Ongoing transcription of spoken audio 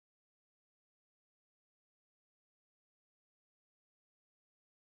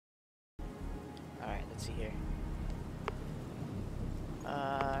let's see here.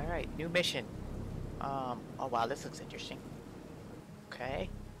 Alright, new mission. Oh wow, this looks interesting. Okay.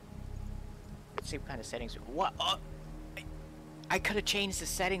 Let's see what kind of settings. What? Oh, I could have changed the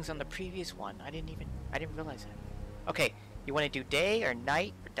settings on the previous one. I didn't realize that. Okay, you want to do day or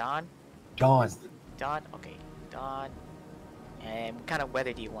night or dawn? Dawn. Dawn. Okay, dawn. And what kind of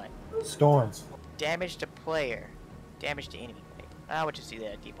weather do you want? Storms. Damage to player. Damage to enemy. I would just do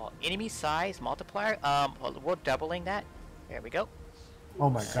that default. Enemy size multiplier. We're doubling that. There we go. Oh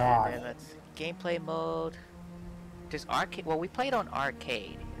my god. And then let's gameplay mode. There's arcade. Well, we played on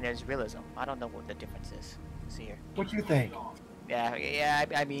arcade, and there's realism. I don't know what the difference is. Let's see here. What do you think? Yeah.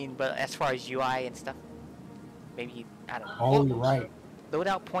 I mean, but as far as UI and stuff, maybe I don't know. Oh, you're right.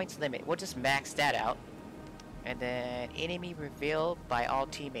 Loadout points limit. We'll just max that out. And then enemy revealed by all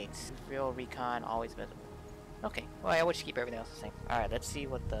teammates. Reveal recon always visible. Okay. Well, I would just keep everything else the same. All right. Let's see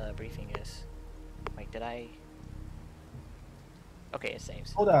what the briefing is. Wait, did I? Okay, it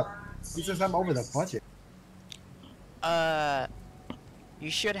saves. Hold up. He says I'm over the budget. You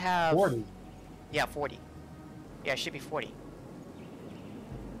should have 40. Yeah, 40. Yeah, it should be 40.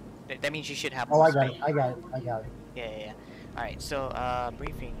 That means you should have Oh, more I got space. it. I got it. Yeah. Alright, so,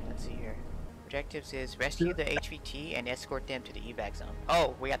 briefing. Let's see here. Objectives is rescue the HVT and escort them to the evac zone.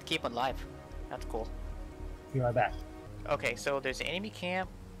 Oh, we have to keep them alive. That's cool. Be right back. Okay, so there's an enemy camp,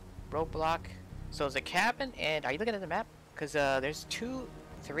 roadblock. So there's a cabin, and are you looking at the map? Because there's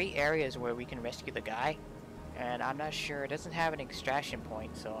 3 areas where we can rescue the guy. And I'm not sure. It doesn't have an extraction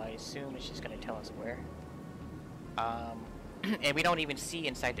point, so I assume it's just going to tell us where. And we don't even see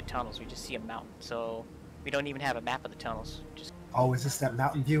inside the tunnels. We just see a mountain. So we don't even have a map of the tunnels. Just Oh, is this that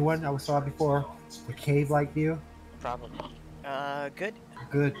mountain view one I saw before? The cave-like view? probably. Good.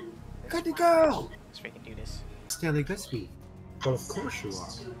 Good. Good to go! Let's freaking do this. Stanley Goodspeed. Well, of course you are.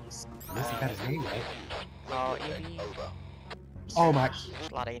 Unless you got his name right. Oh, enemy. Oh my.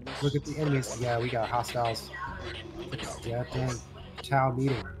 A lot of enemies. Look at the enemies. Yeah, we got hostiles. Yeah, damn. Chow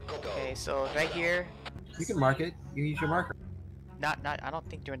meeting. Okay, so right here. You can mark it. You use your marker. Not. I don't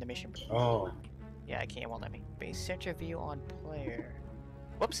think during the mission. Oh. Yeah, I can't. It won't let me. Base center view on player.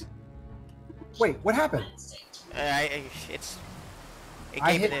 Whoops. Wait, what happened? It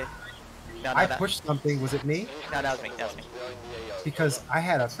I gave hit. it a... No, I pushed something. Was it me? No, that was me. That was me. Because I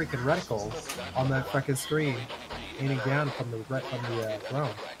had a freaking reticle on the freaking screen, aiming down from the drone.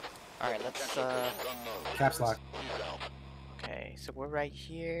 All right, let's. Caps lock. Okay, so we're right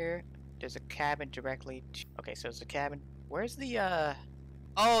here. There's a cabin directly. Okay, so it's a cabin. Where's the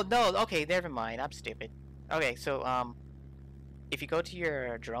Oh no. Okay, never mind. I'm stupid. Okay, so if you go to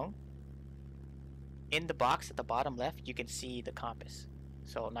your drone, in the box at the bottom left, you can see the compass.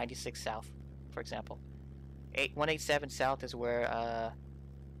 So 96 south, for example. 187 south is where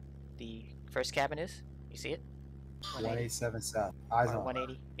the first cabin is. You see it? 187 south. Eyes on.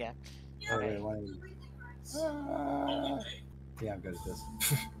 180. Yeah. Okay. 180. Yeah, I'm good at this.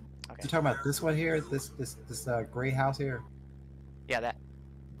 Okay. You talking about this one here? This gray house here? Yeah, that.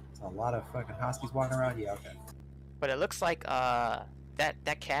 There's a lot of fucking huskies walking around. Yeah, okay. But it looks like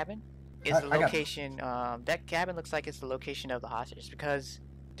that cabin is the location. That cabin looks like it's the location of the hostages because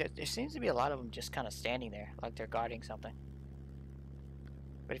there seems to be a lot of them just kind of standing there, like they're guarding something.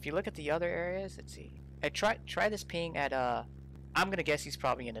 But if you look at the other areas, let's see. Hey, try this ping at I'm gonna guess he's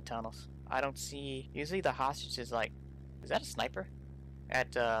probably in the tunnels. I don't see. Usually the hostage is like, is that a sniper?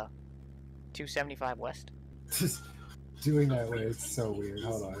 At 275 west. Just doing that way is so weird.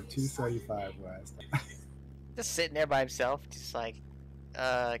 Hold on, 275 west. Just sitting there by himself, just like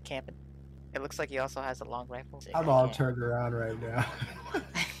camping. It looks like he also has a long rifle. I'm all turned around right now.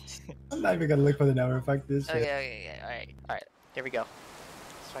 I'm not even gonna look for the number. Fuck this shit. Okay. All right. There we go.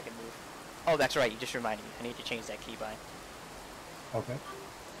 So I can move. Oh, that's right. You just reminded me. I need to change that keybind. Okay.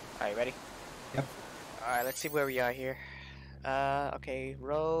 All right, ready? Yep. All right. Let's see where we are here. Okay.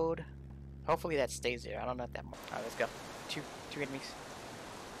 Road. Hopefully that stays there. I don't know if that. All right. Let's go. Two enemies.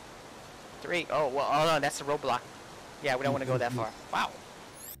 3. Oh well. Oh no, that's the roadblock. Yeah, we don't want to go that far. Wow.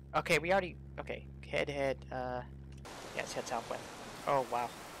 Okay, we already. Okay. Head. Yeah, let's head southwest. Oh wow.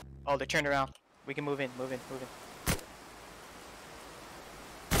 Oh, they're turned around. We can move in.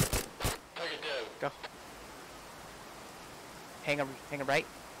 Go. Hang him right.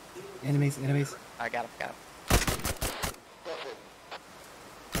 Enemies. I got him.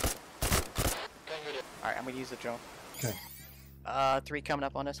 Alright, I'm gonna use the drone. Okay. 3 coming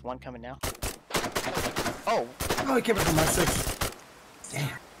up on us, 1 coming now. Oh! Oh, he came up from my 6.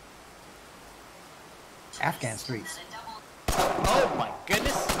 Damn. Afghan streets. Oh my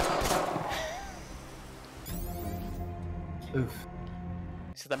goodness! Oof.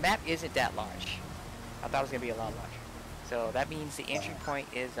 So the map isn't that large. I thought it was gonna be a lot larger. So that means the entry point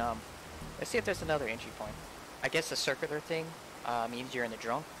is let's see if there's another entry point. I guess the circular thing means you're in the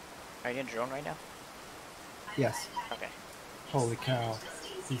drone. Are you in the drone right now? Yes. Okay. Holy cow.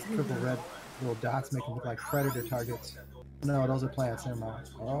 These triple red little dots make them look like predator targets. No, those are plants. Never mind.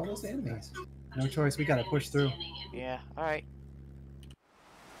 Oh, those are enemies. No choice. We gotta push through. Yeah. All right.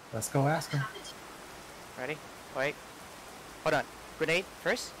 Let's go ask them. Ready? Wait. Hold on. Grenade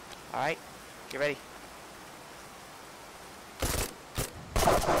first. All right. Get ready.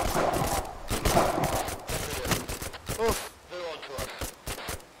 Oof.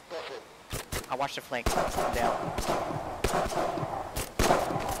 I'll watch the flank. Come down.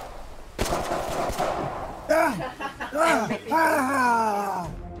 Ah! Ah! Ah!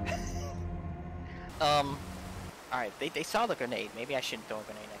 Alright, they saw the grenade. Maybe I shouldn't throw a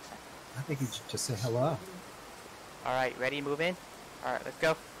grenade next time. I think you should just say hello. Alright, ready to move in? Alright, let's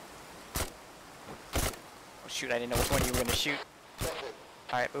go. Oh shoot, I didn't know which one you were gonna shoot.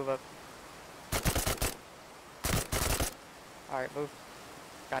 Alright, move up. Alright, move.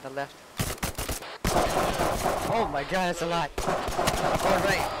 Got to the left. Oh my god, that's a lot. I'm going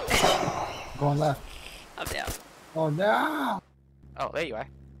right. Going left. I'm down. Oh no! Oh, there you are.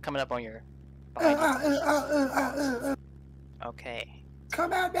 Coming up on your... Okay.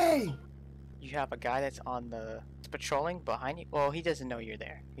 Come at me! You have a guy that's on the... patrolling behind you? Well, he doesn't know you're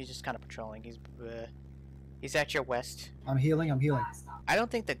there. He's just kind of patrolling. He's at your west. I'm healing. I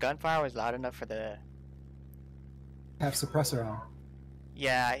don't think the gunfire was loud enough for the... Have suppressor on.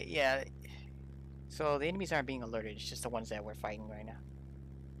 Yeah. So the enemies aren't being alerted. It's just the ones that we're fighting right now.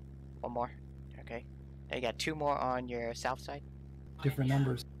 One more. Okay. Now you got two more on your south side. Different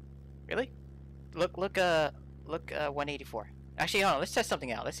numbers. Really? Look 184. Actually, hold on. Let's test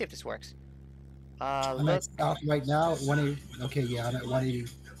something out. Let's see if this works. I'm at south right now. 180. Okay, yeah, I'm at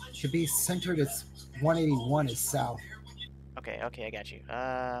 180. Should be centered. It's 181 is south. Okay, I got you.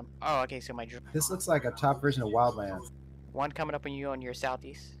 Oh, okay. So This looks like a top version of Wildlands. one coming up on you on your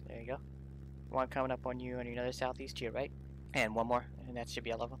southeast. There you go. One coming up on you on another southeast to your right, and one more, and that should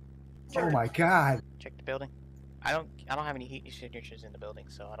be all of them. Oh my god! Check the building. I don't have any heat signatures in the building,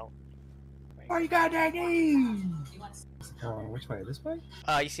 so I don't. Oh, you got that name! Oh, which way? This way?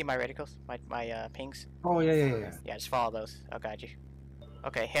 You see my reticles? My pings? Oh yeah. Yeah, just follow those. I'll guide you.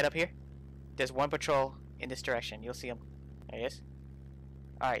 Okay, head up here. There's one patrol in this direction. You'll see him. There he is.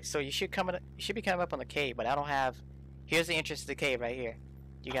 Alright, so you should be coming up on the cave, but I don't have... Here's the entrance to the cave right here.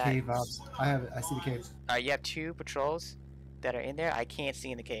 You got... Cave ops. I see the cave. Alright, you have two patrols that are in there. I can't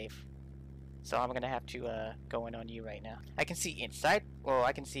see in the cave. So I'm gonna have to go in on you right now. I can see inside. Well,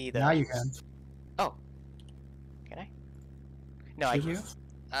 I can see the... Now you can. Oh. Can I? No, I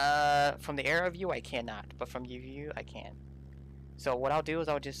can't. From the aerial view, I cannot. But from your view, I can. So what I'll do is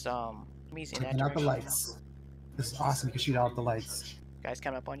I'll just taking out the lights. This is awesome. You can shoot out the lights. Guys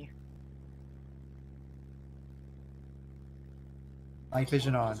coming up on you. Night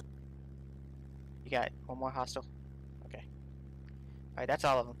vision on. You got one more hostile. Okay. Alright, that's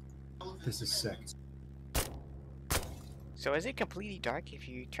all of them. This is sick. So is it completely dark if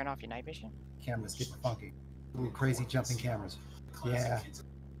you turn off your night vision? Cameras get funky. Ooh, crazy jumping cameras. Yeah.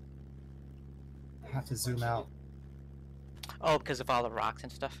 Have to zoom out. Oh, because of all the rocks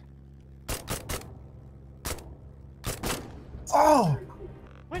and stuff? Oh!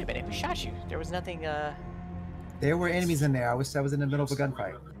 Wait a minute, who shot you? There was nothing, There were enemies in there. I wish I was in the middle of a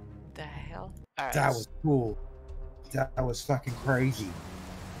gunfight. the hell? Alright. That was cool. That was fucking crazy.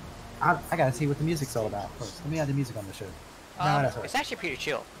 I gotta see what the music's all about first. Let me add the music on the show. No, that's right. It's actually pretty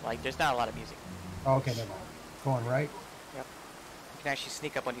chill. Like, there's not a lot of music. Oh, okay, never mind. Going right? Yep. You can actually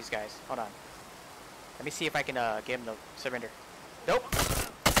sneak up on these guys. Hold on. Let me see if I can get him to surrender. Nope.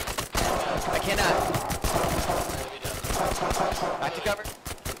 I cannot. Back to cover.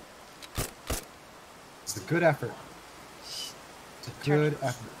 It's a good effort. It's a good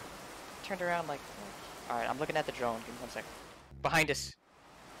effort. Turned around like... Alright, I'm looking at the drone. Give me 1 second. Behind us.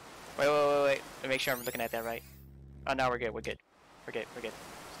 Wait. Let me make sure I'm looking at that right. Oh, no, we're good. We're good.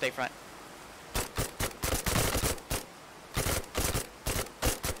 Stay front.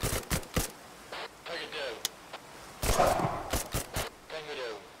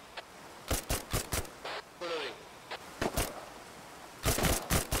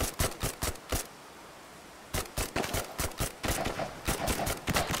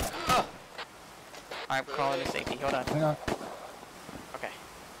 I'm crawling to safety. Hold on. Hang on. Okay.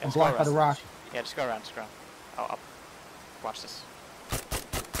 I'm blocked by the rock. Yeah, just go around. Oh, up. Watch this.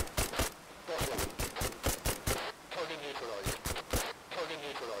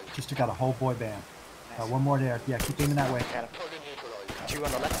 Just took out a whole boy band. Nice. One more there. Yeah, keep aiming that way. Got him. Two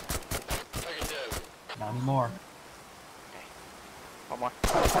on the left. Not anymore. Okay. One more.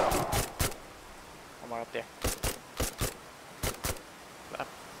 One more up there. Left.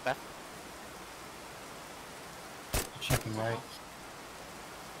 Left. Checking right.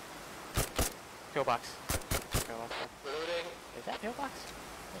 Pillbox. Pillbox. Is that pillbox?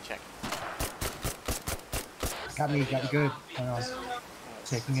 Let me check. Got me good. Hang on.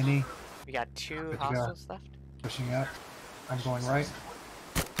 Taking a knee. We got 2 Good to go. hostiles left. Pushing up. I'm going right.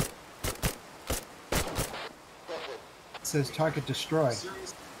 It says target destroy.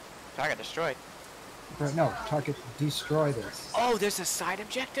 Target destroyed. Right, no, target destroy this. Oh, there's a side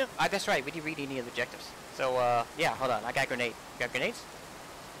objective? That's right. We didn't read any of the objectives. So, yeah, hold on. I got a grenade. You got grenades?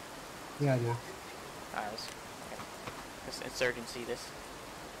 Yeah, I do. Alright, let's insurgency this.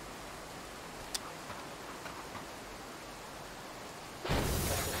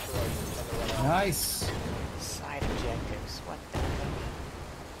 Nice. Side objectives. What the heck?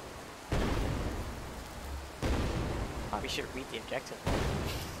 Probably should read the objective.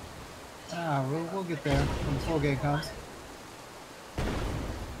 Ah, we'll get there when the full game comes.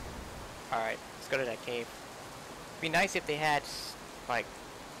 Alright, let's go to that cave. It'd be nice if they had, like...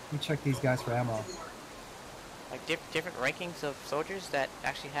 Let me check these guys for ammo. Like different rankings of soldiers that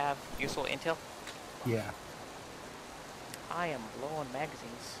actually have useful intel. Yeah. I am low on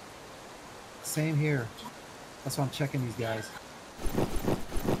magazines. Same here. That's why I'm checking these guys.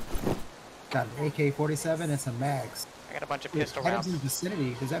 Got an AK-47 and some mags. I got a bunch of Dude, pistol items rounds. in the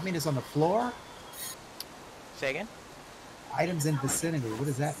vicinity. Does that mean it's on the floor? Say again? Items in vicinity. What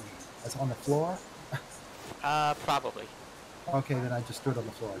does that mean? That's on the floor? Probably. Okay, then I just threw it on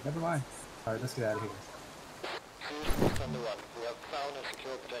the floor. Never mind. All right, let's get out of here. We have found and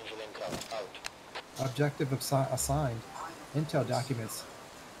secured potential intel. Out. Objective assigned. Intel documents.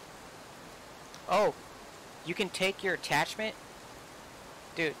 Oh, you can take your attachment?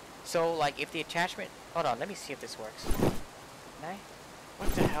 Dude, so like if the attachment... Hold on, let me see if this works. Can I? What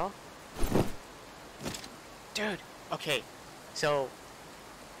the hell? Dude, okay, so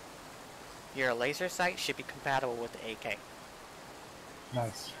your laser sight should be compatible with the AK.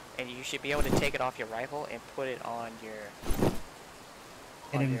 Nice. And you should be able to take it off your rifle and put it on your...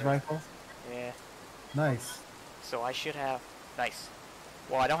 Enemy's rifle? Yeah. Nice. So I should have... Nice.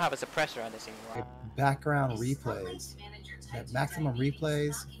 Well, I don't have a suppressor on this anymore. Background replays. At maximum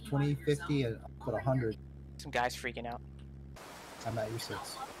replays, 20, 50, and put 100. Some guys freaking out. I'm at your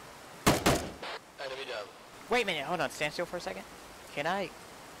 6. Enemy down. Wait a minute, hold on, stand still for a second. Can I...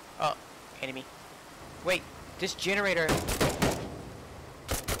 Oh, enemy. Wait, this generator...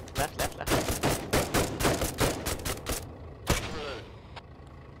 Left.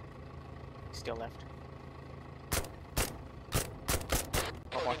 Still left.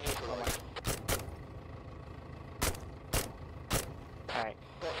 One more. Alright.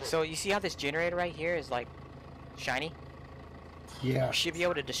 So you see how this generator right here is like shiny? Yeah. You should be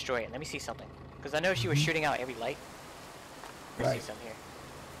able to destroy it. Let me see something. Because I know she was shooting out every light. Let me Right. see something here.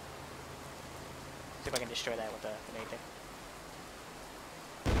 See if I can destroy that with a grenade there.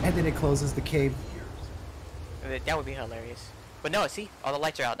 And then it closes the cave. That would be hilarious. But no, see? All the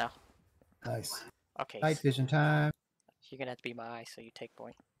lights are out now. Nice. Okay. Night vision time. You're gonna have to be my eye, so you take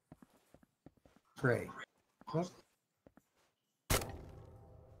point. Great. Whoop.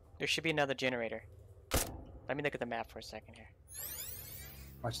 There should be another generator. Let me look at the map for a second here.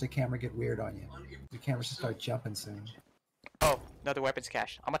 Watch the camera get weird on you. The camera should start jumping soon. Oh, another weapons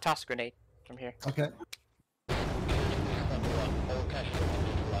cache. I'm gonna toss a grenade from here. Okay. All cash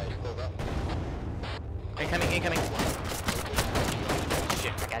neutralized. Over. Incoming.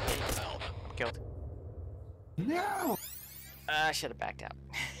 Shit, I got hit. Killed. No! I should have backed out.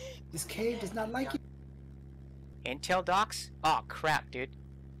 This cave does not like you. Intel docs? Oh crap, dude.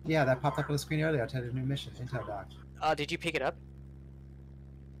 Yeah, that popped up on the screen earlier. I tried a new mission. Intel doc. Did you pick it up?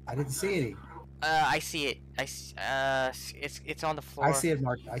 I didn't see any. I see it. It's on the floor. I see it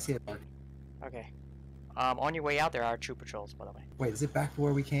marked. Okay. On your way out, there are troop patrols, by the way. Wait, is it back to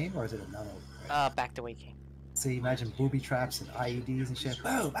where we came, or is it another? Back the way you came. See, imagine booby traps and IEDs and shit.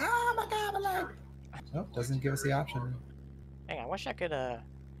 Boom! Oh my god, my leg! Nope, doesn't give us the option. Hang on, I wish I could,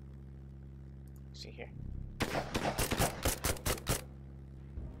 see here.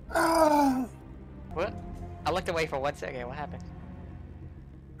 Oh! What? I looked away for 1 second. What happened?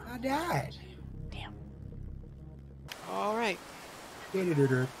 I died. Damn. All right.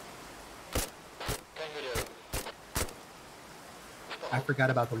 I forgot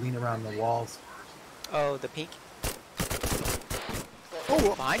about the lean around the walls. Oh, the peak.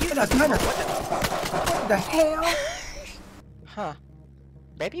 Oh, Behind you? that's behind her. What the hell? Huh.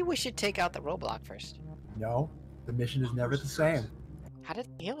 Maybe we should take out the roadblock first. No, the mission is never the same. How did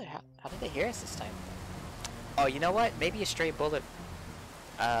they hear it? How did they hear us this time? Oh, you know what? Maybe a stray bullet.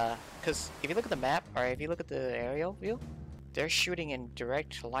 Because if you look at the map, or if you look at the aerial view, they're shooting in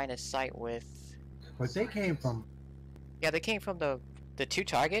direct line of sight with... But they came from... Yeah, they came from the 2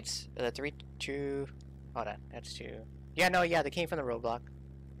 targets. The 3, 2... Hold on, that's 2. Yeah, no, yeah, they came from the roadblock.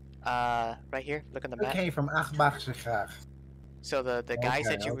 Right here, look at the They map. came from Achbachsgraaf. So the guys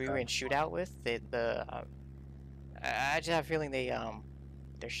Okay, that we were in shootout with, I just have a feeling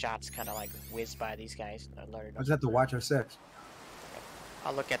their shots kind of like whizzed by these guys. Alerted I them. just have to watch our 6.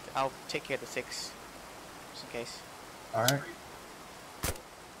 I'll take care of the 6, just in case. Alright.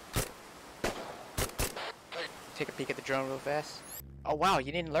 Take a peek at the drone real fast. Oh wow,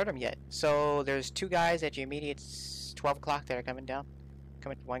 you didn't alert them yet. So there's 2 guys at your immediate 12 o'clock that are coming down.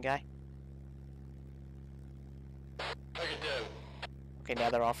 One guy. Okay, now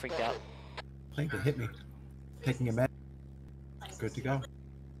they're all freaked out. I think they hit me. Taking a med. Good to go.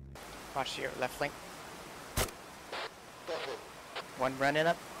 Watch your left flank. One running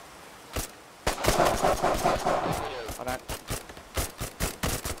up. Hold on.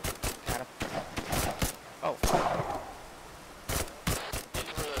 Got him. Oh.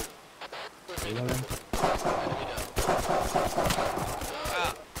 Reloading.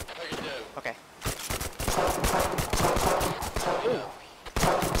 Okay.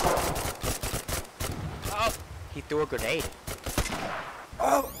 Oh, he threw a grenade.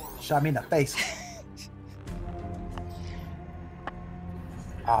 Oh! Shot me in the face.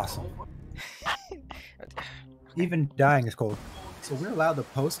 Awesome. Even dying is cold. So we're allowed to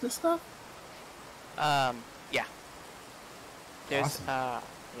post this stuff? Yeah. There's, Awesome.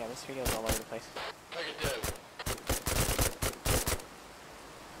 yeah, this video's all over the place.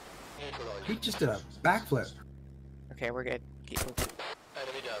 He just did a backflip. Okay, we're good. Keep moving.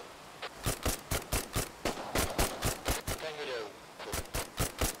 Enemy down.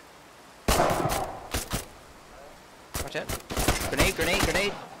 Watch out.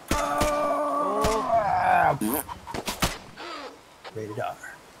 Grenade! Oh! Rated R.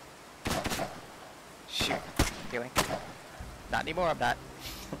 Shoot. Healing. Not anymore, I'm not.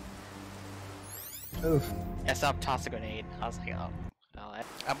 Oof. I saw him toss a grenade. I was like, oh. No,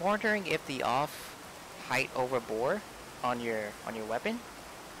 I'm wondering if the off height over bore on your weapon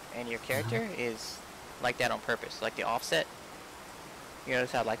and your character is like that on purpose, like the offset. You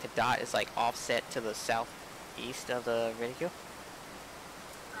notice how like the dot is like offset to the southeast of the reticule?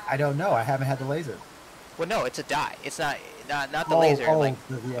 I don't know. I haven't had the laser. Well, no, it's a dot. It's not the laser, like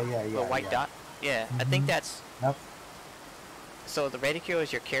yeah, the white dot. Yeah, I think that's. Yep. So the reticule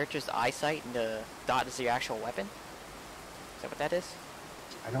is your character's eyesight, and the dot is your actual weapon. Is that what that is?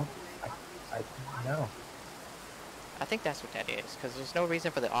 I know. I think that's what that is, because there's no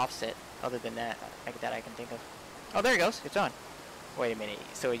reason for the offset other than that, that I can think of. Oh, there it goes. It's on. Wait a minute.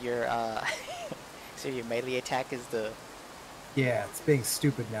 So your so your melee attack is the. Yeah, it's being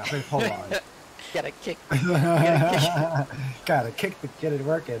stupid now. Wait, hold on. Gotta kick. Gotta kick to get it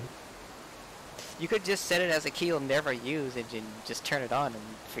working. You could just set it as a key you'll never use and just turn it on and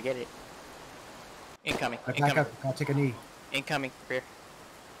forget it. Incoming. Back up. I'll take a knee. Incoming. Rear.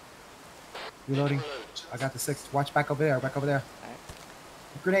 Reloading. I got the 6. Watch back over there. Back over there.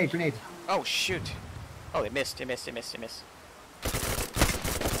 Alright. Grenade. Oh shoot. Oh, it missed.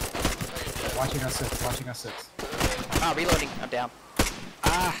 Watching us 6. Ah, reloading. I'm down.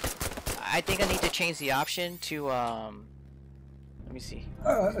 Ah, I think I need to change the option to let me see.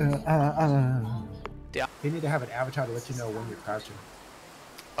 Yeah. You need to have an avatar to let you know when you're crouching.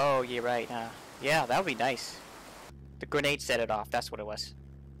 Oh, you're right. Yeah, that would be nice. The grenade set it off. That's what it was.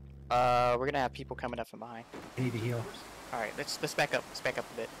 We're gonna have people coming up from behind. You need to heal. All right, let's back up. Let's back up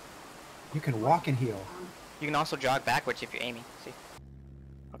a bit. You can walk and heal. You can also jog backwards if you're aiming. See?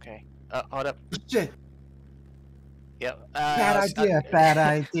 Okay. Hold up. Shit. Yep. Bad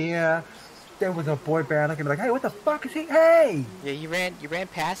idea. There was a boy bear looking like, hey, what the fuck is he? Hey! Yeah, you ran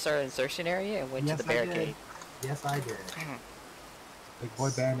past our insertion area and went to the barricade. Yes, I did. Big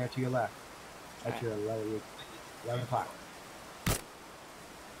boy bear there to your left. At your 11 o'clock.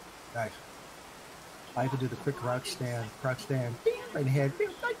 Nice. I have to do the quick crouch stand, right ahead.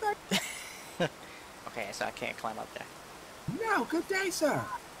 Okay, so I can't climb up there. No, good day, sir.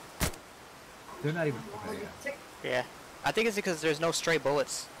 They're not even. Okay, yeah. Yeah, I think it's because there's no stray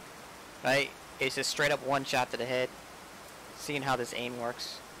bullets, right? It's just straight up one shot to the head. Seeing how this aim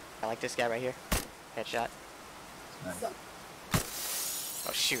works. I like this guy right here. Headshot. Nice.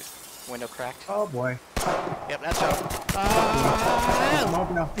 Oh shoot, window cracked. Oh boy. Yep, that's all.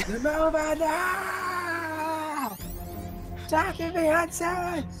 Move now! Talking me,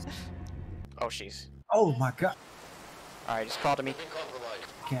 Hudson! Oh jeez. Oh my god. Alright, just call to me.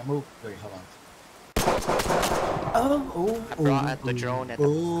 Can't move. Wait, hold on. I brought the drone and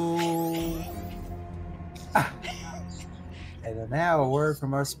Ah. And now a word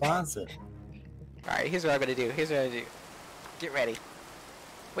from our sponsor. Alright, here's what I'm gonna do. Here's what I'm gonna do. Get ready.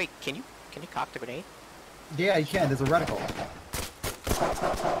 Wait, can you cock the grenade? Yeah, you can. There's a reticle.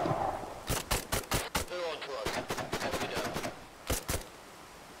 They're on to us. Enemy down.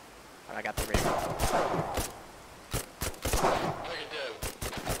 Oh, I got the rig. Take it down.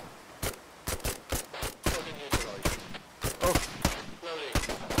 Target neutralized. Oh! Loading.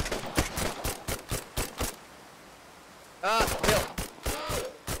 Bill!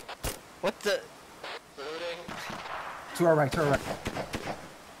 What the? Reloading. To our right, to our right.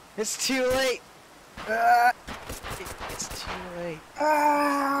 It's too late! Ah! It's too late.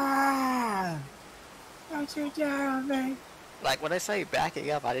 Ah! Don't you dare on me. Like, when I saw you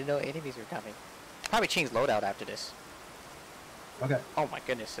backing up, I didn't know enemies were coming. Probably change loadout after this. Okay. Oh my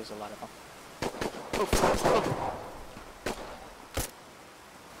goodness, there's a lot of them. Oh, oh.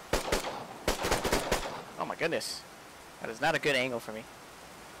 Oh my goodness. That is not a good angle for me.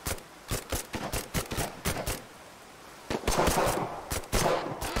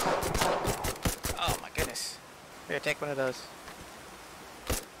 Oh my goodness. Here, take one of those.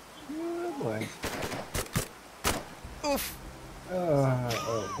 Oh boy. Oof!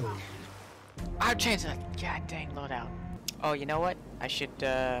 I'll change that god dang loadout. Oh, you know what? I should,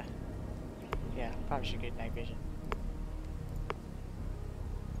 yeah, probably should get night vision.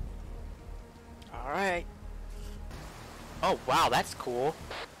 Alright. Oh, wow, that's cool.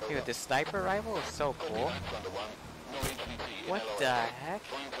 Dude, this sniper rifle is so cool. What the heck?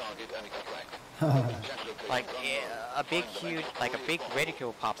 Like, a big, huge, like a big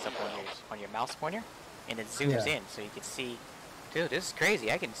reticule pops up on your mouse pointer, and it zooms in, so you can see. Dude, this is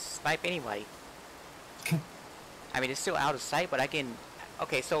crazy. I can snipe anybody. I mean, it's still out of sight, but I can.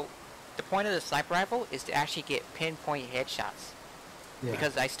 Okay, so the point of the sniper rifle is to actually get pinpoint headshots. Yeah.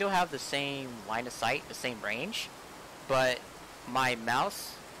 Because I still have the same line of sight, the same range, but my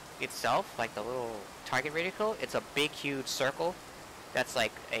mouse itself, like the little target reticle, it's a big, huge circle. That's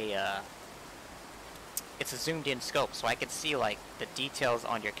like a. It's a zoomed-in scope, so I can see like the details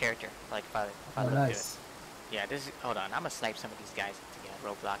on your character. Like if I look nice. to it. Yeah, this is, hold on, I'm gonna snipe some of these guys to get a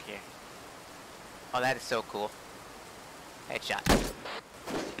roadblock here. Oh, that is so cool. Headshot.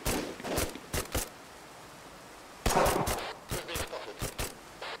 We've been spotted.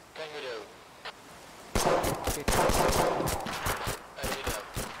 Kangaroo. Enemy down.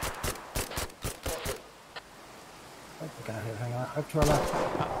 Spotted. Oh, okay, hang on. Up to our left.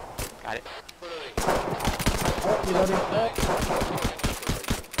 Got it. Reloading. Oh, reloading. Oh.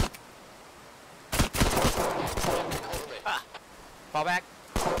 Ah! Fall back.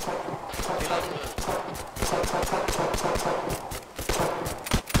 Reload.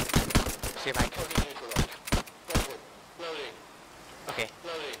 See if I can. Okay.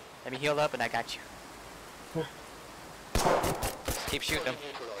 Let me heal up and I got you. Cool. Just keep shooting them.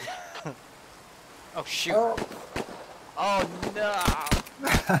 Oh shoot. Oh. Oh no!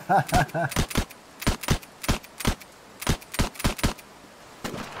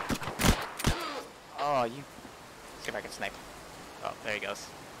 Oh, you. See if I can snipe. Oh, there he goes.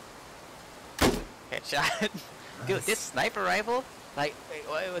 Headshot. Dude, Nice. this sniper rifle, like,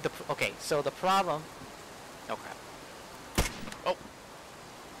 okay, so the problem. Oh crap. Oh.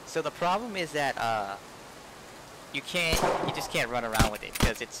 So the problem is that you just can't run around with it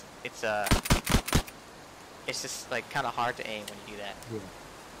because it's just like kind of hard to aim when you do that. Yeah.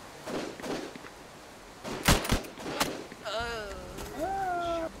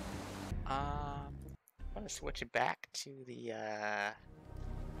 I'm gonna switch it back to the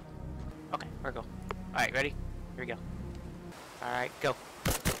okay, we're go. Alright, ready? Here we go. Alright, go.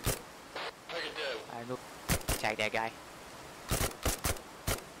 Alright, move. Tag that guy.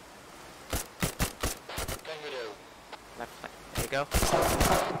 Left, left. There you go.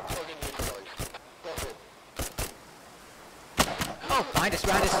 Oh, behind us,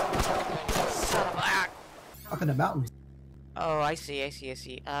 behind us! Son of a... Up in the mountains. Oh, I see.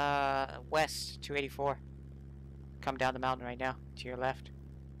 West, 284. Come down the mountain right now, to your left.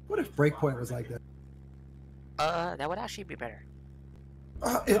 What if Breakpoint was like that? That would actually be better.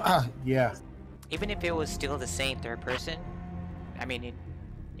 Yeah. Even if it was still the same third person, I mean,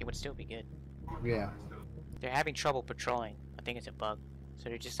 it would still be good. Yeah. They're having trouble patrolling. I think it's a bug. So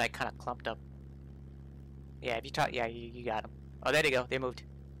they're just like kind of clumped up. Yeah, if you talk, yeah, you got them. Oh, there they go. They moved.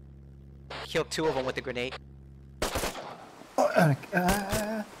 Killed 2 of them with the grenade.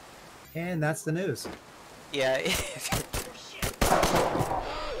 And that's the news. Yeah.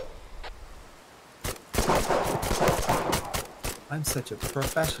 I'm such a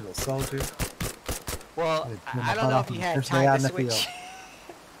professional soldier. Well, I don't know if you had Stay out time in to the switch. field.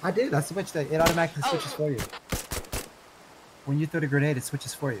 I did. I switched it. It automatically switches for you. When you throw the grenade, it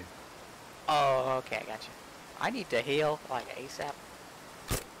switches for you. Oh, okay, I got you. I need to heal like ASAP.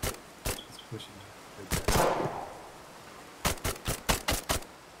 It's pushing.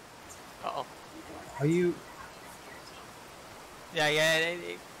 Uh-oh. Are you? Yeah,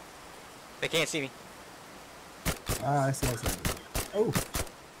 they can't see me. Ah, I see. Oh.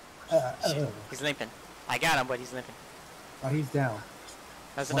 He's limping. I got him, but he's limping. Oh, he's down.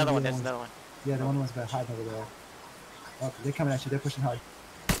 That's another one. That's another one. Yeah, the one was about hiding over there. Oh, they're coming at you. They're pushing hard.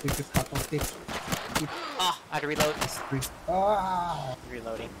 Ah, I had to reload. Ah!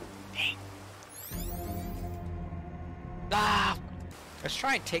 Reloading. Dang. Ah! Let's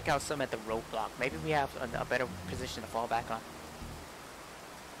try and take out some at the roadblock. Maybe we have a better position to fall back on.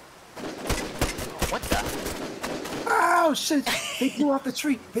 What the? Oh shit! They blew off the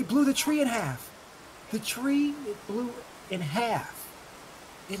tree. They blew the tree in half. The tree it blew in half.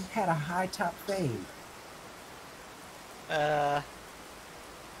 It had a high top fade.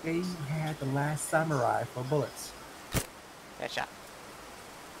 They had the last samurai for bullets. Headshot.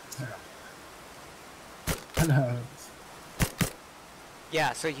 No.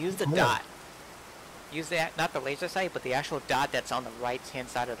 Yeah, so use the dot. Use that, not the laser sight, but the actual dot that's on the right-hand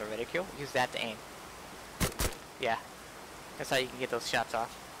side of the reticule. Use that to aim. Yeah. That's how you can get those shots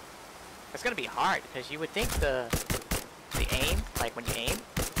off. It's gonna be hard, because you would think the aim, like when you aim,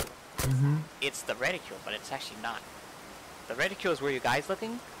 it's the reticule, but it's actually not. The reticule is where your guy's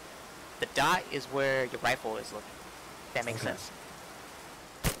looking. The dot is where your rifle is looking. That makes sense.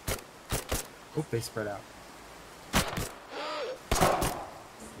 Oh, they spread out.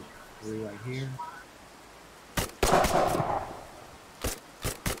 Three right here.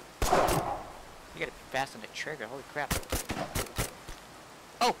 You gotta be fast on the trigger, holy crap.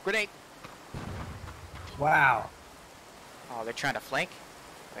 Oh, grenade! Wow. Oh, they're trying to flank?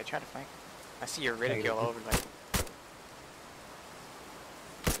 They're trying to flank. I see your reticule over there.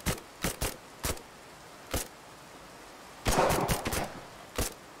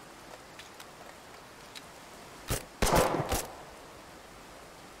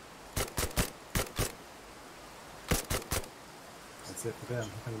 That's it for them.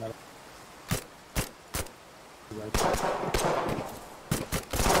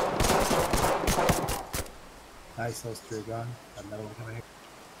 Nice, those three are gone. Another one coming here.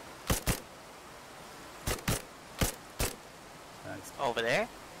 Nice. Over there?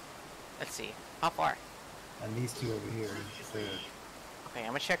 Let's see. How far? And these two over here. Okay, I'm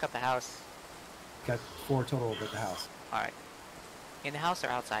gonna check out the house. Got 4 total over at the house. Alright. In the house or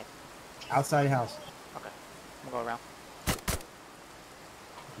outside? Outside the house. Okay. I'm gonna go around.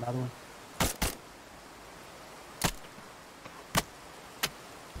 Another one.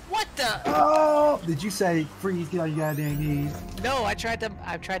 What the? Oh! Did you say freeze? Get on your goddamn knees. No, I tried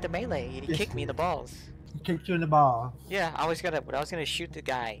to melee and he kicked me in the balls. He kicked you in the ball. Yeah, I was gonna shoot the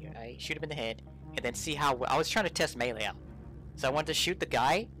guy, right? Shoot him in the head, and then see how I was trying to test melee out. So I wanted to shoot the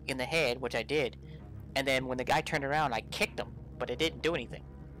guy in the head, which I did, and then when the guy turned around, I kicked him, but it didn't do anything.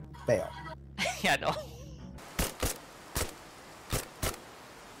 Fail. Yeah, no.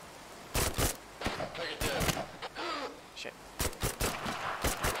 Shit.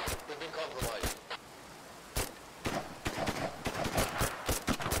 We've been compromised.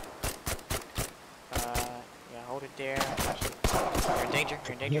 Yeah, hold it there. You're in danger.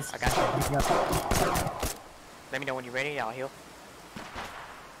 You're in danger. Yes. I got you. Yes. Let me know when you're ready. I'll heal.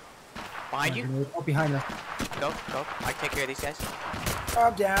 Behind you. Oh, behind us. Go. I take care of these guys.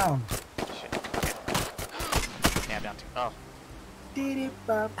 I'm down. Shit. Okay. Yeah, I'm down too. Oh.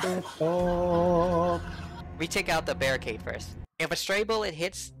 We take out the barricade first. If a stray bullet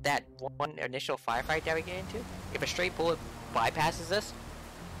hits that one initial firefight that we get into, if a stray bullet bypasses us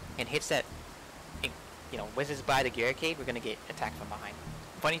and hits that, you know, whizzes by the barricade, we're gonna get attacked from behind.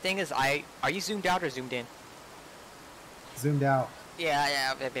 Funny thing is, are you zoomed out or zoomed in? Zoomed out.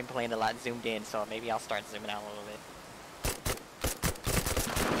 Yeah, I've been playing a lot zoomed in, so maybe I'll start zooming out a little bit.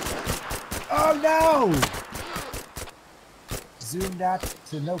 Oh no! Zoomed out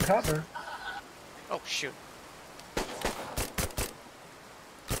to no cover. Oh shoot.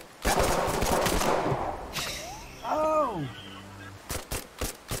 Oh!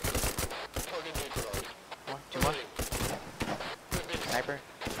 Target neutralized. Two more. Sniper.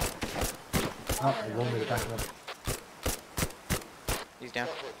 Oh, I rolled it back up. He's down.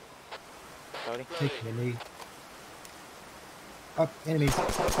 Cody. Take the knee. Up, enemies.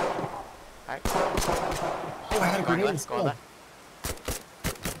 Alright. Oh, I had a Going grenade left, going instead. left.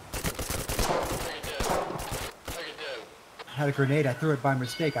 Target down. Target down. I had a grenade. I threw it by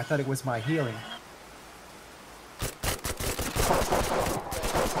mistake. I thought it was my healing.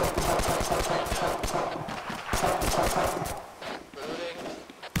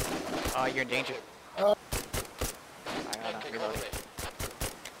 Oh, you're in danger. Oh. Alright, hold on. Reloading.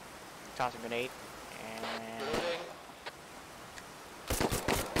 Toss a grenade. And...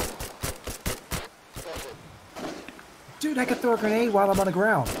 Dude, I can throw a grenade while I'm on the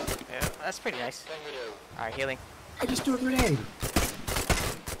ground. yeah, that's pretty nice. Alright, healing. I just threw a grenade.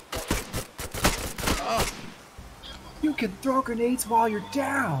 Oh! You can throw grenades while you're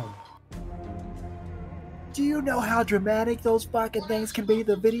down. Do you know how dramatic those fucking things can be,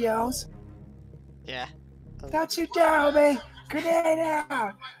 the videos? Yeah. Don't you dare me! Grenade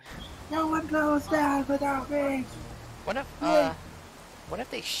out! No one goes down without me! What if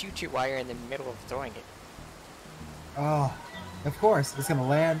they shoot you while you're in the middle of throwing it? Oh, of course, it's gonna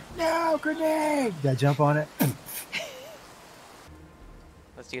land. No, grenade! Did I jump on it?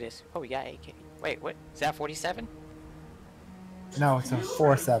 Let's do this. Oh, we got AK. Wait, what? Is that 47? No, it's a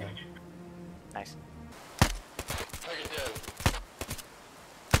 4-7. Nice.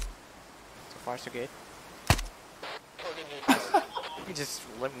 So far, so good. He just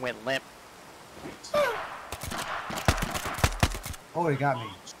went limp. Oh, he got me.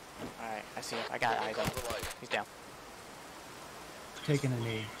 Alright, I see him. I got eyes on him. He's down. Taking a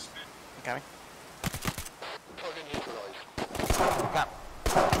knee. Coming. Got him.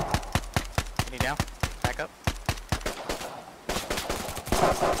 Knee down. Back up.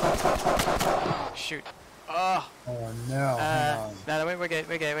 Shoot. Oh! Oh no. Hang on. No, we're good.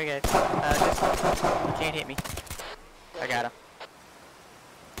 We're good. We're good. You can't hit me. I got him.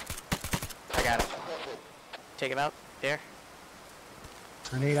 I got him. Take him out. There.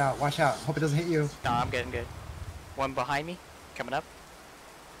 Grenade out. Watch out. Hope it doesn't hit you. No, I'm good. I'm good. One behind me. Coming up.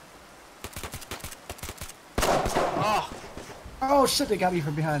 Oh! Oh shit, they got me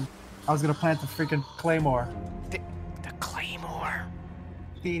from behind. I was gonna plant the freaking claymore. The claymore.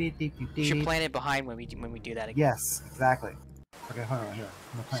 You You should plant it behind when we do that again. Yes, exactly. Okay, hold on here.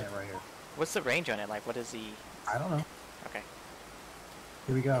 I'm gonna plant it right here. What's the range on it? Like, what is the... I don't know. Okay.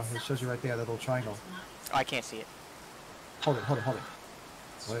 Here we go. It shows you right there, that little triangle. Oh, I can't see it. Hold it, hold it, hold it.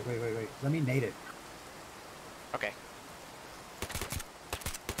 Wait. Let me nade it. Okay.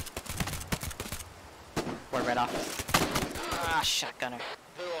 One right off. Ah, shotgunner.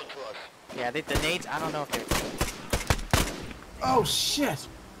 Yeah, the nades, I don't know if they're... Oh shit!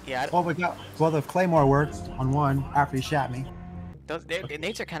 Yeah, Oh my god. Well, the claymore worked on one after he shot me. the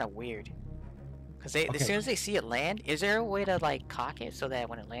nades are kind of weird. Because Okay. as soon as they see it land, is there a way to, like, cock it so that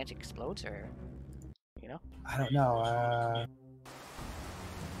when it lands, it explodes, or... You know? I don't know.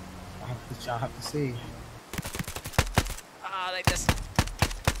 I'll have to see. Ah, they just...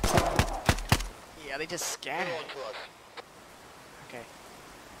 Yeah, they just scatter. Okay.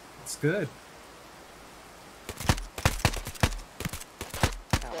 It's good.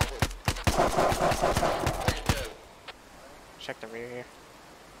 Check the rear here.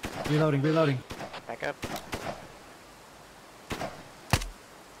 Reloading. Back up.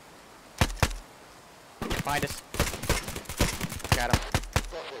 Find us. Got him.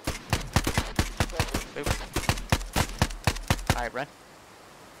 Oops. Alright, run.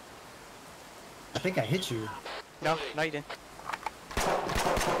 I think I hit you. No, you didn't.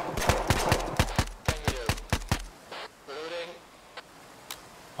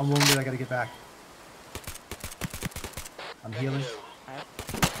 I'm wounded, I gotta get back. I'm healing. Alright.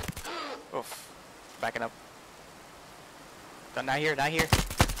 Oof. Backing up. No, not here. Back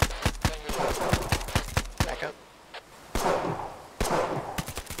up. I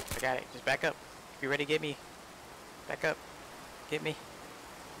got it. Just back up. If you're ready, get me. Back up. Get me.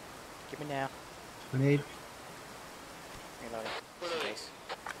 Get me now. Grenade. Reloading. Just in case.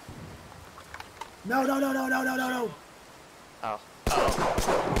 No. Oh.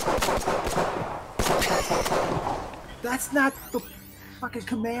 That's not the fucking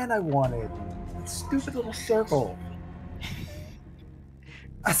command I wanted. That stupid little circle.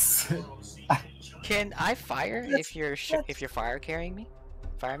 Can I fire if you're fire carrying me?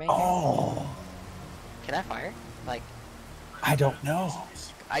 Fireman? Oh. Can I fire? Like, I don't know.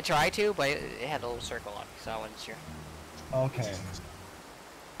 I tried to, but it had a little circle on me, so I wasn't sure. Okay.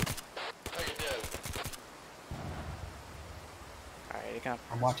 Alright, here you come.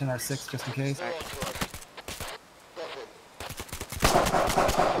 I'm watching our 6 just in case. Alright. I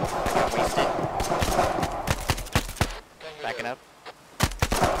got wasted. Backing up.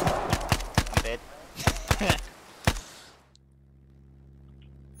 I'm dead.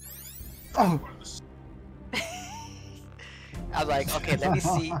 Oh. I'm like, okay, let me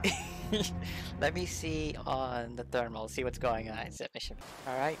see. Let me see on the thermal, see what's going on. Set mission.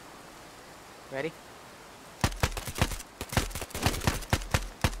 Alright. Ready?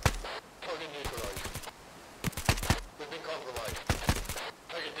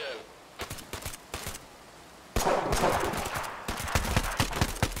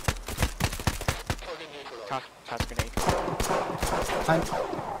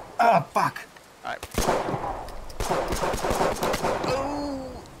 Oh, fuck! Alright.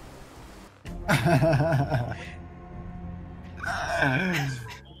 Oh!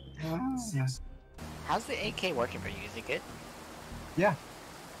 How's the AK working for you? Is it good? Yeah.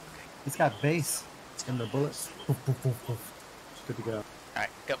 It's got bass in the bullets. Poof, poof, poof, poof. Good to go. Alright,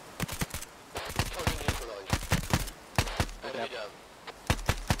 go. Target neutralized. Enemy down.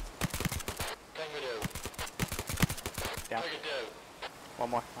 Tango down. Down. Target down. One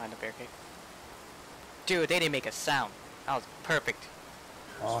more behind the barricade. Dude, they didn't make a sound. That was perfect.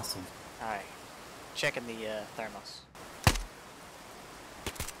 Awesome. Alright. Checking the thermos.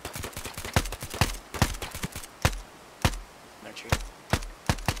 No tree.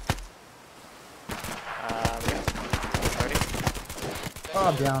 We got 30. Oh,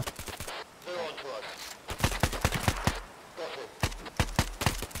 I'm down. They're on to us. Got it.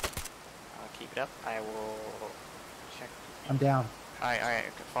 Keep it up. I will check. I'm down. Alright, alright.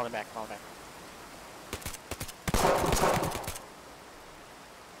 Fall back, fall back.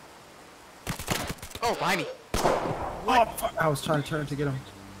 Oh, behind me! What? Oh, fuck. I was trying to turn to get him.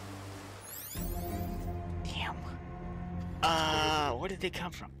 Damn. Where did they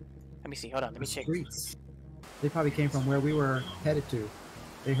come from? Let me see. Hold on. Let me check. Streets. They probably came from where we were headed to.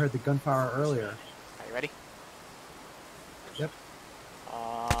 They heard the gunfire earlier. Are you ready? Yep. Go.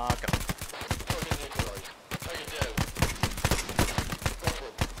 Target neutralized. Target down. Got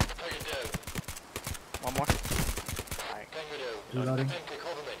it. Target down. One more. Alright, Tango down. Reloading. Empty,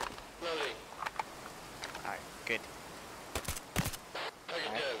 cover me. Loading. alright, good. Target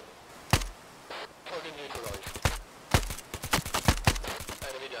Alright. down. Target neutralized.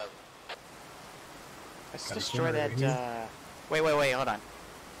 Enemy down. Let's Got a destroy that, generator Wait, hold on.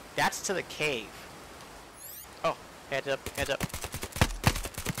 That's to the cave. Oh, heads up, heads up.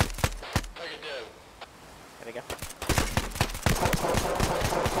 Target down. There they go.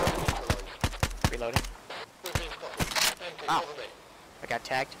 Neutralized. Reloading. We've been spotted. Empty, Ow. cover me. I got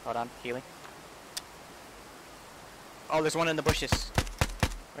tagged. Hold on, healing. Oh, there's one in the bushes.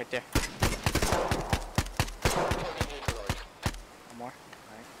 Right there. Target neutralized. One more.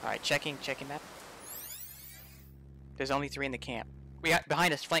 Alright, checking map. There's only 3 in the camp. We got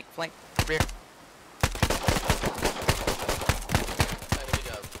behind us, flank, rear. Enemy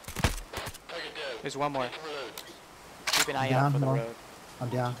down. Target down. There's one more. Need to reload. Keep an eye Down, out for the more. road. I'm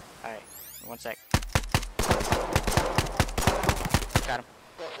down. Alright, one sec. Got him. Got it.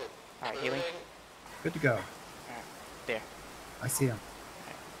 Alright, healing. Reloading. Good to go. Alright, there. I see him.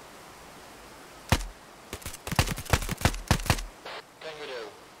 Tango down.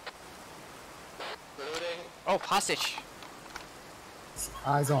 Reloading. Oh, hostage!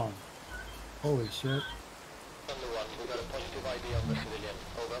 Eyes on. Holy shit. Thunder 1, we got a positive ID on the civilian.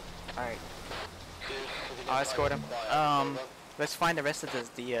 Over. Alright, Civilian I'll escort him. fire. Over. Let's find the rest of the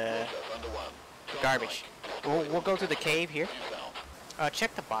Thunder 1. garbage. We'll go to the cave here.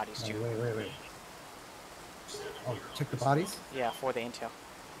 Check the bodies Oh, too. wait. Oh, check the bodies. Yeah, for the intel.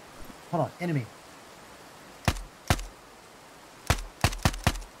 Hold on, enemy.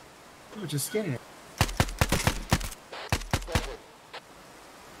 We were just scanning it. Got it.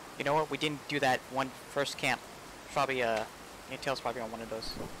 You know what? We didn't do that first camp. Probably intel's probably on one of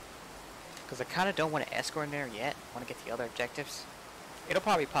those. Because I kind of don't want to escort in there yet. I want to get the other objectives. It'll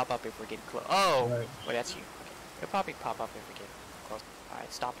probably pop up if we're getting close. Oh, Right. wait, that's you. Okay. It'll probably pop up if we get close. All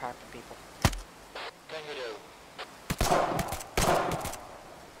right, stop harping people. Tango down.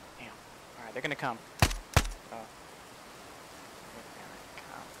 Damn. All right, they're gonna come. Oh.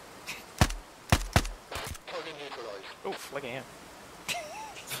 Target neutralized. Oof! Look at him.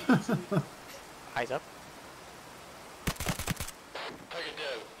 Eyes up. Target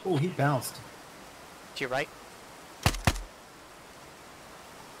down. Oh, he bounced. To your right.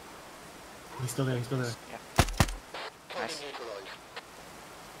 He's still there. Yeah. Target Nice. neutralized.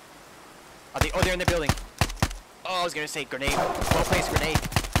 They're in the building. Oh, I was gonna say grenade. Well placed grenade. Got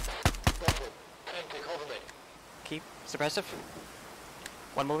it. Empty, cover me. Keep suppressive.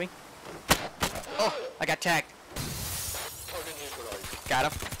 One moving. Oh, I got tagged. Target neutralized. Got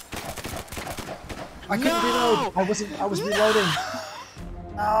him. I couldn't reload. I was reloading.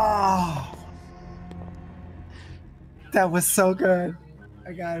 Oh. That was so good.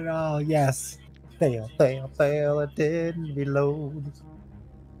 I got it all. Yes. Fail. I didn't reload.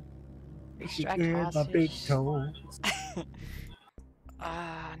 Extract In my big hostage. toe.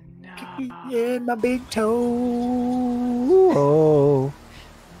 Ah, no. In my big toe. Oh.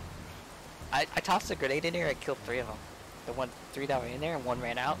 I tossed a grenade in there. I killed 3 of them. The 3 that were in there, and 1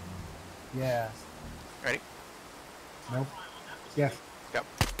 ran out. Yeah. Ready? Nope. Yes. Go.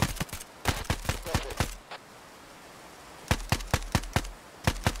 Got it.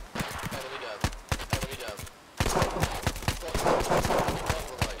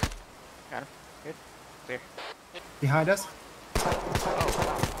 Good. Clear. Behind us? Oh.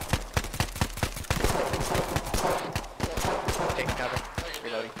 Taking cover.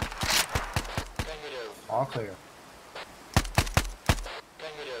 Reloading. All clear.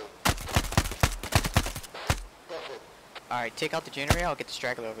 Alright, take out the generator. I'll get the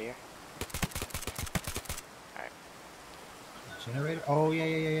straggler over here. Alright. Generator? Oh,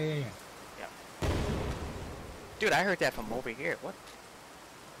 yeah. Dude, I heard that from over here. What?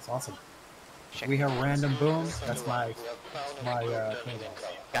 That's awesome. Check. We have random booms. That's my paintballs.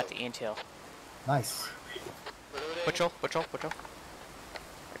 Got the intel. Nice. Patrol. I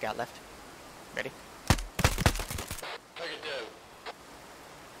got left. Ready?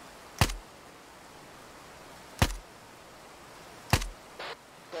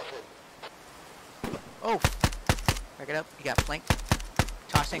 Oh! Back it up. You got flank.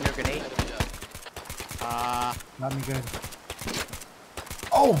 Tossing a grenade. Not me good.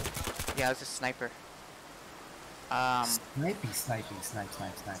 Oh! Yeah, it was a sniper. Snipe.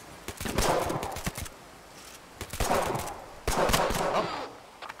 Oh!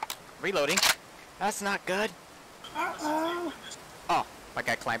 Reloading. That's not good. Uh-oh. Oh, my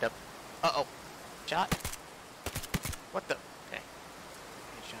guy climbed up. Uh-oh. Shot. What the? Okay.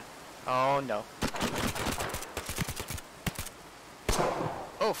 Good shot. Oh, no.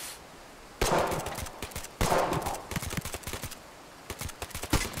 Oof.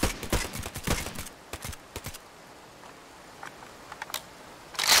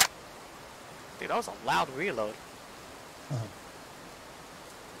 Dude, that was a loud reload. Oh.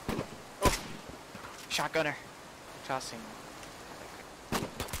 Shotgunner. Tossing.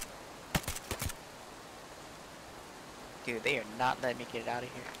 Dude, they are not letting me get out of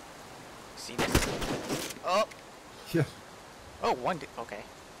here. See this? Oh! Yeah. Oh, one did. Okay.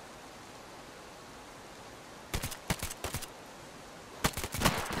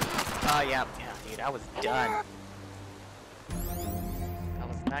 Oh, yeah, dude, I was done. I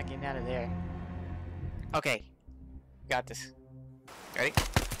was not getting out of there. Okay. Got this. Ready?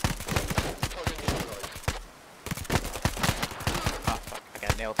 Oh, fuck. I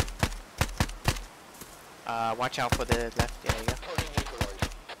got nailed. Watch out for the left. Yeah, there you go.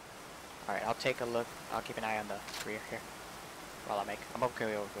 Alright, I'll take a look. I'll keep an eye on the rear here. While I make. I'm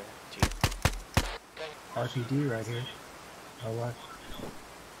okay over to you. RPD right here. Oh, what?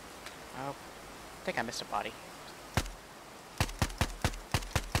 Oh, I think I missed a body.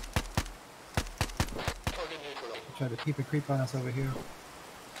 Try to keep a creep on us over here.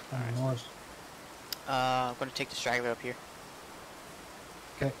 On the north. I'm gonna take the straggler up here.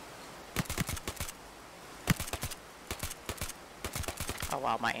 Okay. Oh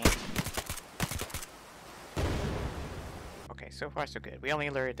wow, my aim. Okay, so far so good. We only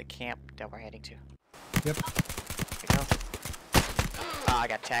alerted the camp that we're heading to. Yep. There we go. I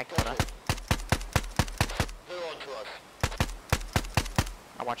got tagged. Hold on.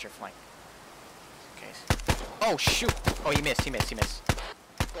 I'll watch your flank. Okay. Oh shoot! Oh, he missed. You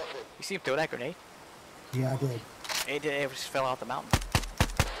see him throw that grenade? Yeah, I did. It just fell out the mountain.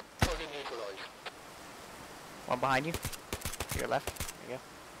 One behind you. To your left. There you go.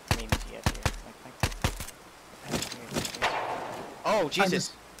 I mean, yeah, to your flank. Oh,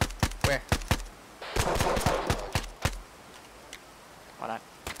 Jesus! Where? Hold on.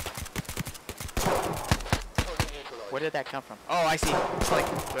 Where did that come from? Oh, I see. It's like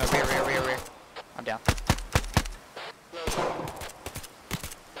rear. I'm down.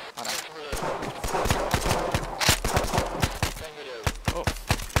 Hold on. Oh.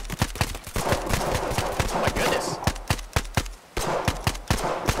 Oh my goodness.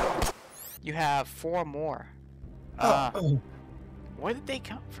 You have 4 more. Where did they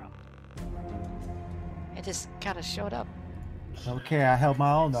come from? It just kind of showed up. Okay, I held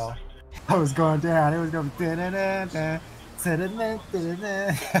my own though. I was going down. It was going to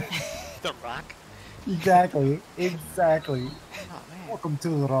The rock? Exactly. Oh man. Welcome to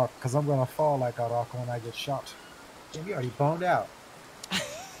the rock, because I'm going to fall like a rock when I get shot. Damn, you already boned out.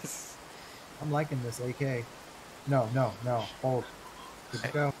 I'm liking this AK. No. Hold. Good to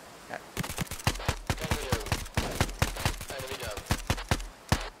go.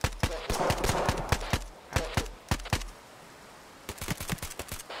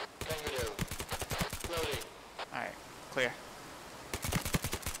 Alright, clear.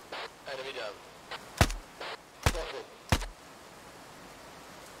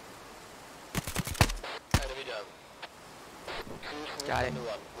 Got it.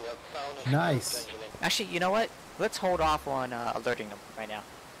 Nice. Actually, you know what? Let's hold off on alerting them right now.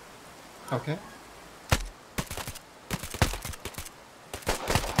 Okay.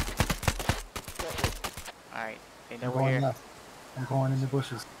 Alright, they know I'm we're going here. left. I'm going in the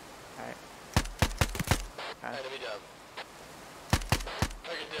bushes. Alright. Okay. Enemy down.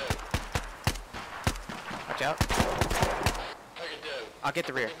 Target down. Watch out. Target down. I'll get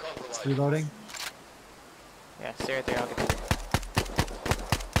the rear. Compromised. Reloading. Yeah, stay right there. I'll get the rear.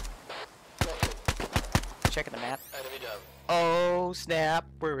 Got Checking the map. enemy down. Oh snap!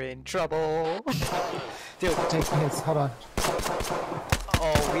 We're in trouble. Dude. Take hits. Hold on.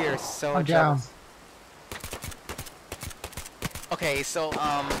 Oh, we are so I'm in trouble. down. Okay, so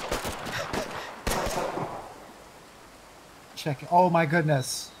Check. Oh my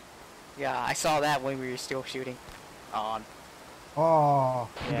goodness. yeah, I saw that when we were still shooting. On. Oh,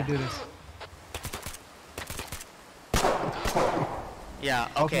 we Yeah. can do this. Yeah.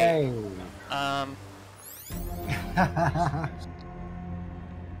 Okay. Okay. I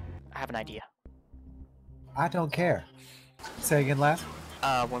have an idea. I don't care. Say again, last.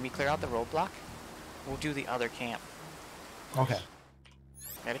 When we clear out the roadblock, we'll do the other camp. Okay.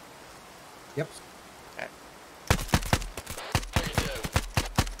 Ready? Yep. Okay. Target down.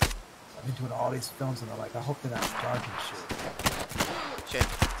 I've been doing all these films and I'm like, I hope they're not dark and shit. Shit.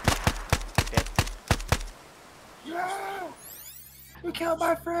 Dead. No! You killed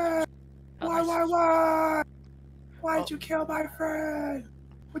my friend! Oh, Why, nice. why? Why'd Oh. you kill my friend?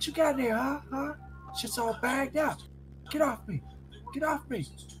 What you got there, huh? Huh? Shit's all bagged up. Get off me. Get off me.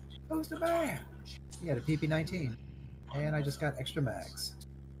 Who's the man? He had a PP-19. And I just got extra mags.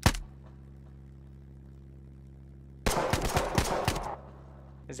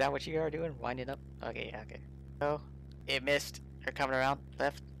 Is that what you are doing? Winding up? Okay, yeah, okay. Oh, it missed. They're coming around.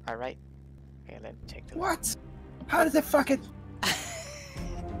 Left or right? Okay, let me take the What? How did they fucking...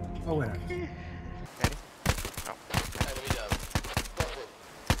 Oh, wait. Ready? Oh. Enemy down. Got him.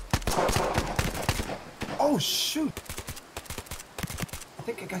 Oh, shoot. I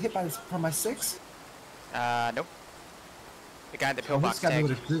think I got hit by this from my 6. Nope. The guy in the Oh, pillbox this got me tag.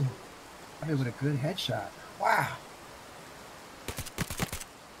 with a good... I mean, with a good headshot. Wow.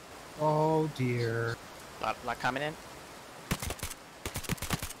 Oh, dear. Lot coming in.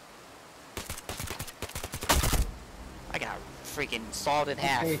 I got freaking sawed in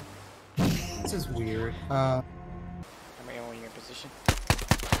half. Okay. This is weird. Am I in your position?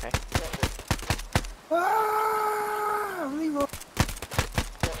 Okay. Ah! Reload.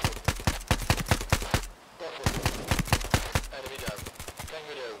 Enemy down.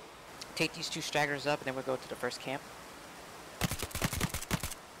 Tango down. Take these 2 stragglers up and then we'll go to the first camp.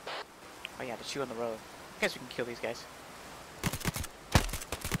 Oh yeah, the 2 on the road. I guess we can kill these guys.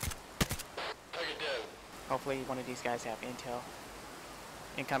 Target down. Hopefully one of these guys have intel.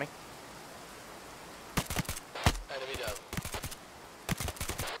 Incoming. Enemy down.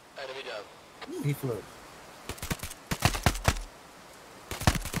 Enemy down. He flew.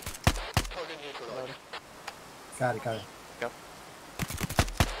 Target neutralized. Got it, got it. Go.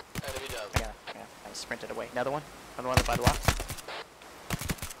 Enemy down. Yeah. I sprinted away. Another one. Another one by the rocks.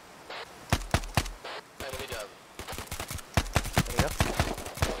 Enemy down. There you go.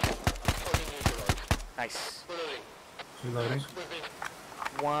 Target neutralized. Nice. Reloading. Reloading. Moving.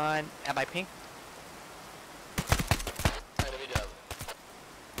 1. Am I pink? Enemy down.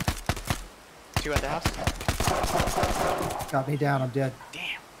 2 at the house. Got me down, I'm dead.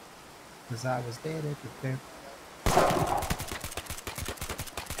 Damn. Because I was dead at the fair.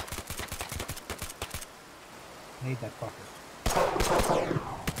 Need that fucker.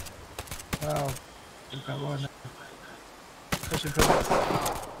 Oh, we've got one. Pushing.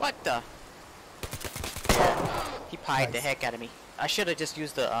 What the? Yeah. He pied the Nice. heck out of me. I should have just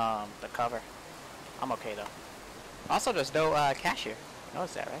used the cover. I'm okay though. Also, there's no cash here.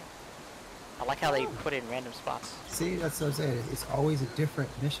 Notice that, right? I like how they put it in random spots. See, that's what I'm saying. It's always a different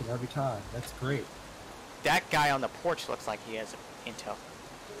mission every time. That's great. That guy on the porch looks like he has intel.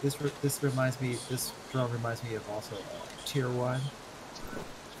 This reminds me. This drone reminds me of also Tier 1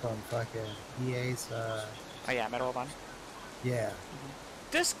 from fucking EA's. Oh yeah, Medal of Honor. Yeah.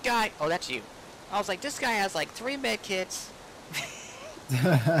 This guy. Oh, that's you. I was like, this guy has like 3 med kits. They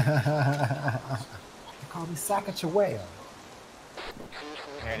call me Sacagawea.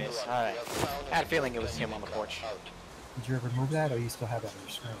 There it is. All right. I had a feeling it was him on the porch. Did you ever move that, or you still have that on your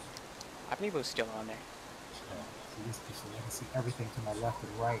screen? I believe it was still on there. So you can see everything to my left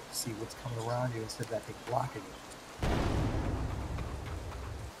and right, see what's coming around you instead of that thing blocking you.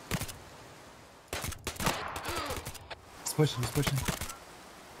 He's pushing, he's pushing.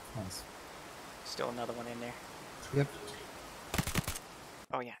 Nice. Still another one in there. Yep.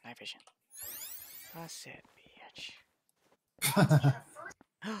 Oh yeah, night vision. I said, bitch.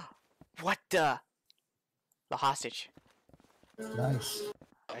 What the? The hostage. Nice.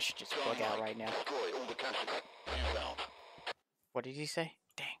 I should just bug out right now. Destroy all the caches you found. What did he say?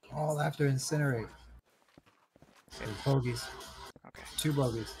 Dang. All after incinerate. There's bogeys. Okay. 2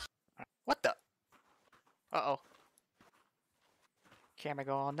 bogeys. What the? Uh-oh. Camera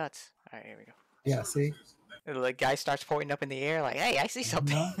go all nuts. Alright, here we go. Yeah, see? The guy starts pointing up in the air like, hey, I see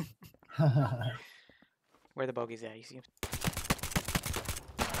something. Where are the bogeys at? You see him?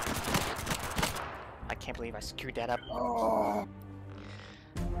 I can't believe I screwed that up. Oh.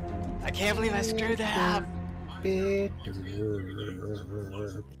 I can't believe I screwed that up.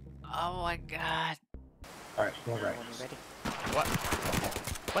 Oh my god. Alright, go right. When you ready? What?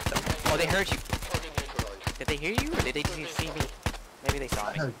 What the? Oh, they heard you. Did they hear you or did they just see me? Maybe they saw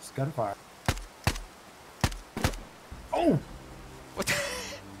I me. heard gunfire. Oh! What the?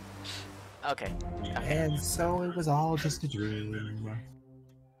 Okay. And so it was all just a dream.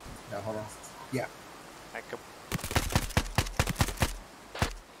 No, hold on. Yeah. Alright, go.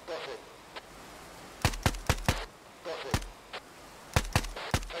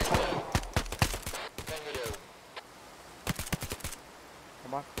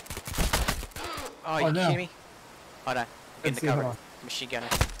 Come on. Oh, you no. kidding me? Hold on. Get in the cover. hold on. Machine gunner.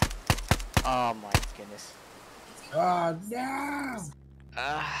 Oh my goodness. Oh, no!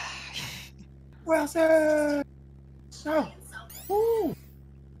 Ah. Wilson! No! Woo!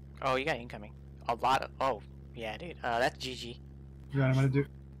 Oh, you got incoming. A lot of. Oh, yeah, dude. That's GG. You know what I'm gonna do?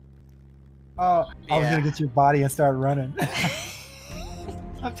 Oh, I was Yeah. gonna get your body and start running.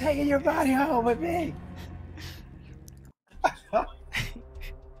 I'm taking your body home with me!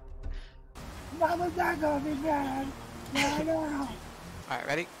 Mama's not gonna be mad! No, no! Alright,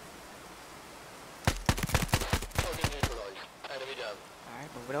 ready? Target neutralized. Enemy down. Alright,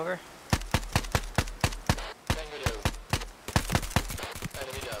 move it over. Tango down.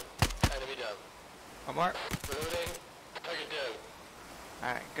 Enemy down. Enemy down. One more. Reloading. Target down.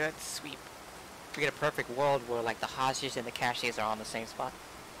 Alright, good. Sweep. We get a perfect world where, like, the hostages and the caches are on the same spot.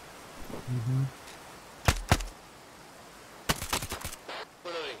 Mm-hmm.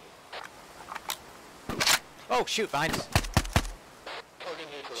 Reloading. Oh, shoot, behind us. Target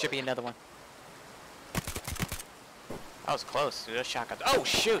neutralized. Should be another one. That was close. Those shotguns. Oh,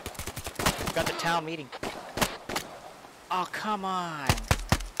 shoot! Got the town meeting. Oh, come on.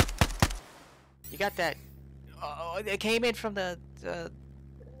 You got that. Oh, it came in from the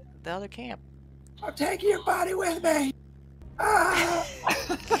other camp. I'm taking your body with me! Ah!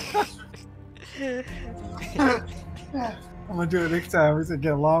 I'm gonna do it next time. We're gonna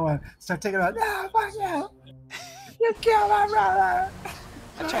get a long one. Start taking it out. No, fuck you! You killed my brother!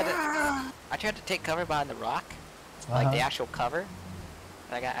 I tried to take cover behind the rock, like the actual cover,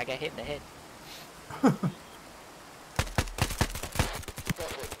 and I got hit in the head. Enemy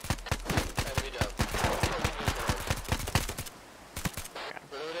down. Target neutralized.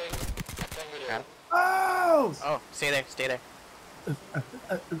 Reloading. Tango Got down. him. Oh! Oh, stay there, stay there.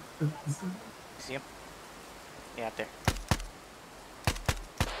 See him? Yeah, up there.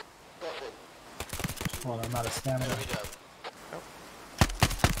 Hold on, I'm out of stamina. Enemy down. Oh.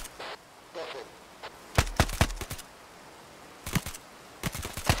 Got him.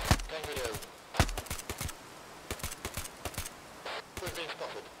 Tango down. We've been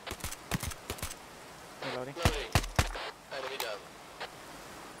spotted. Reloading. Loading. Enemy down.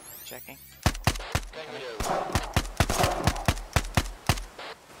 Checking. Tango down.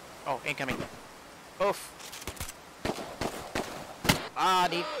 Oh, incoming. Oof. Ah,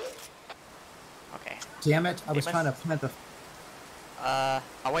 need. Okay. Damn it, I was Hey, trying to plant the...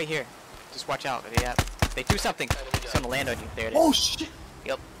 I'll wait here. Just watch out. Yeah. They do something. It's gonna land on you. There it is. Oh, shit!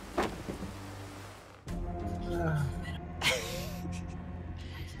 Yep.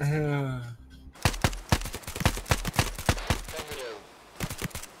 Tango down.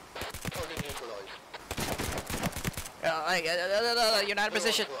 Target neutralized. You're not in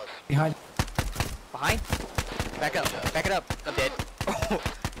position. Behind. Behind? Back up. Back it up. I'm dead.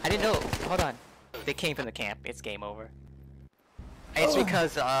 I didn't know. Hold on. They came from the camp. It's game over. It's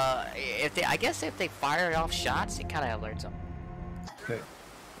because if they, I guess if they fire off shots, it kind of alerts them. Okay.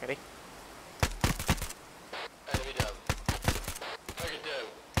 Ready? Enemy down. Target down.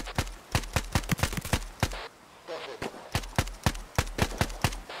 Got him.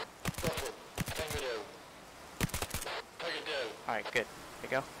 Got him. Tango down. Target down. All right. Good. There you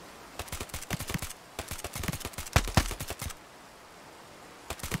go.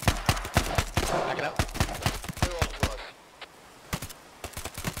 Back it up. They're on to us.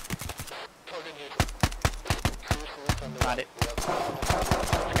 Target neutral. Cruise on the Got right. it. We have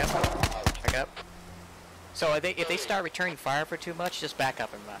Back up. Back up. So if they start returning fire for too much, just back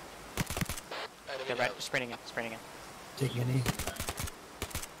up and run. enemy Get down. right. Sprinting in. Sprinting in. Taking a knee.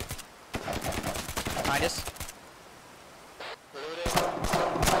 Behind us. Reloading.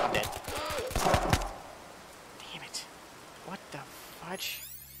 I'm dead. Damn it.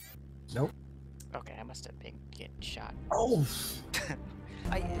 getting shot. Oh,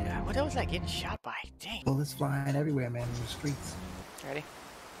 What was I getting shot by? Dang. bullets flying everywhere, man, in the streets. Ready?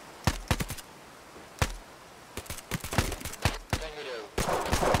 Tango 2.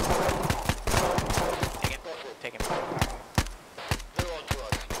 Take it. Take it. Alright. They're on to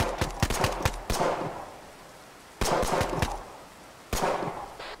us.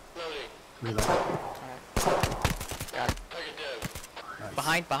 Loading. Reload. Alright. Got it. Target down. Nice.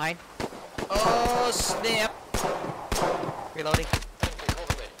 Behind. Oh, snap. Reloading. Enter,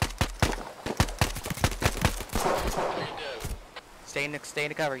 cover me. Target down. Stay in the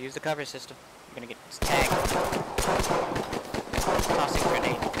cover. Use the cover system. You're gonna get tagged. Tossing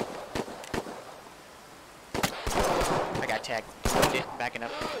grenade. I got tagged. Wounded. Backing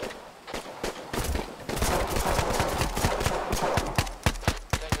up.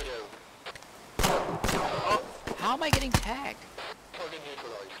 Tango down. Oh, how am I getting tagged? Target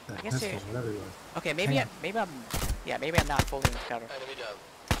neutralized. That I guess pistol, it- whatever it was. Okay, maybe Hang maybe I'm not fully in cover. Enemy down.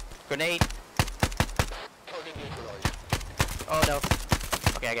 Grenade. Target neutralized. Oh no.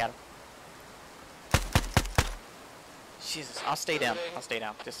 Okay, I got him. Jesus, I'll stay down.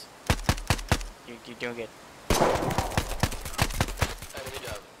 Just you're doing good. Enemy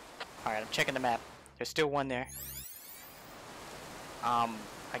down. All right, I'm checking the map. There's still one there. I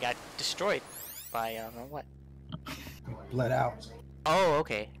got destroyed by what? You bled out. Oh,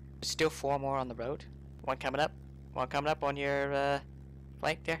 okay. There's still 4 more on the road. One coming up on your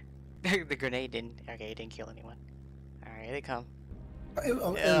flank there. The grenade didn't. Okay, it didn't kill anyone. All right, here they come. You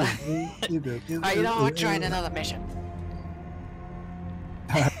good. Alright, you know, we're trying another mission.